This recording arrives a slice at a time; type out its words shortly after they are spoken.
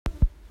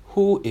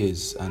Who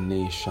is a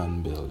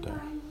nation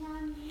builder?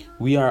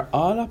 We are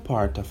all a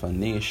part of a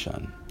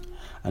nation.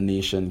 A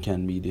nation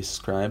can be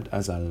described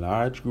as a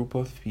large group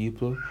of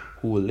people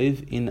who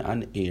live in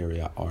an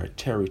area or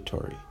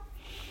territory.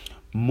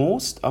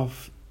 Most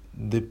of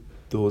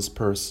those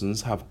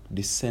persons have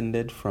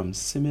descended from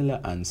similar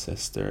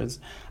ancestors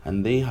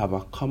and they have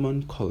a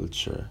common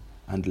culture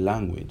and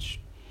language.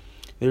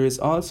 There is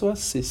also a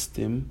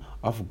system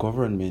of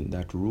government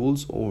that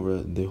rules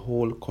over the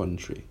whole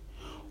country.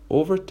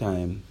 Over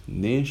time,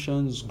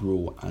 nations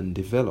grow and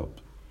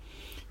develop.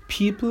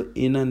 People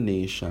in a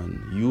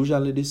nation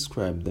usually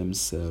describe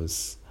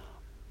themselves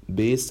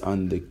based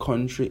on the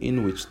country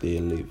in which they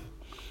live.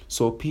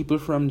 So people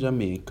from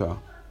Jamaica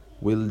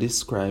will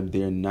describe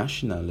their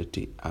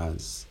nationality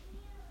as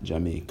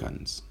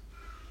Jamaicans.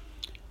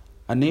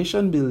 A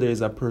nation builder is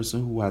a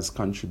person who has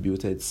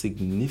contributed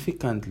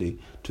significantly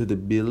to the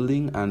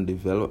building and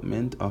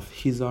development of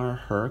his or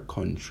her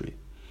country.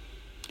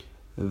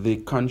 The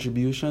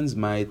contributions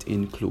might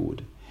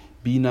include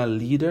being a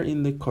leader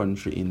in the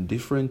country in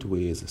different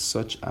ways,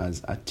 such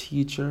as a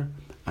teacher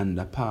and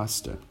a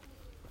pastor,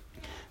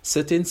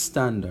 setting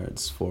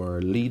standards for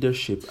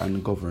leadership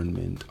and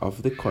government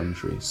of the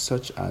country,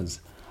 such as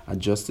a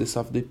justice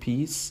of the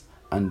peace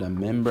and a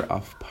member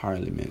of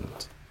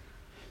parliament,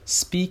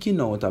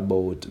 speaking out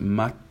about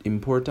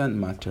important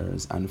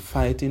matters and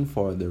fighting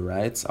for the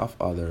rights of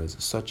others,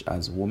 such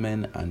as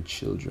women and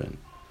children,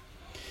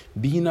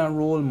 being a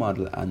role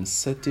model and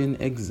setting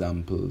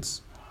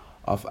examples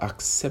of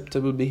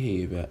acceptable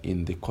behavior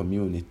in the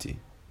community.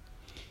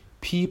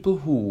 People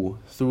who,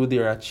 through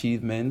their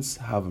achievements,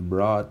 have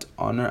brought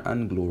honor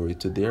and glory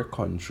to their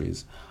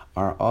countries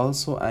are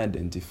also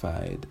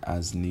identified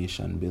as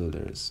nation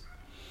builders.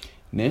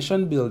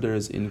 Nation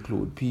builders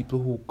include people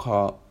who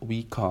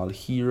we call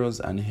heroes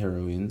and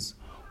heroines,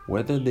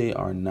 whether they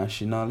are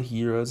national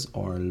heroes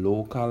or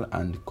local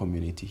and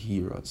community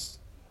heroes.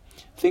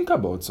 Think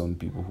about some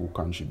people who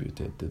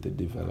contributed to the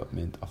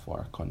development of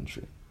our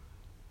country.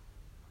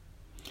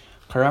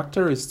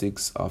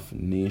 Characteristics of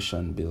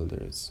nation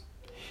builders.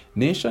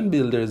 Nation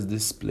builders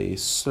display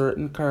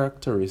certain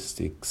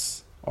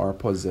characteristics or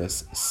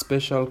possess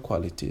special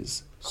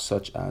qualities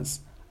such as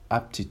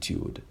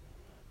aptitude,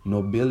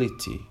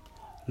 nobility,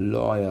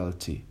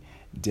 loyalty,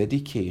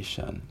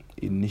 dedication,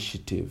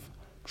 initiative,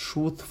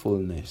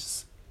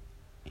 truthfulness,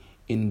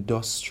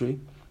 industry,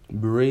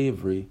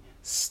 bravery,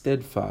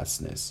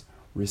 steadfastness,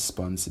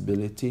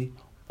 responsibility,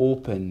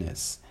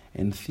 openness,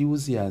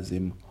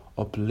 enthusiasm,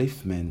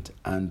 upliftment,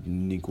 and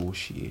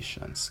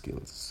negotiation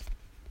skills.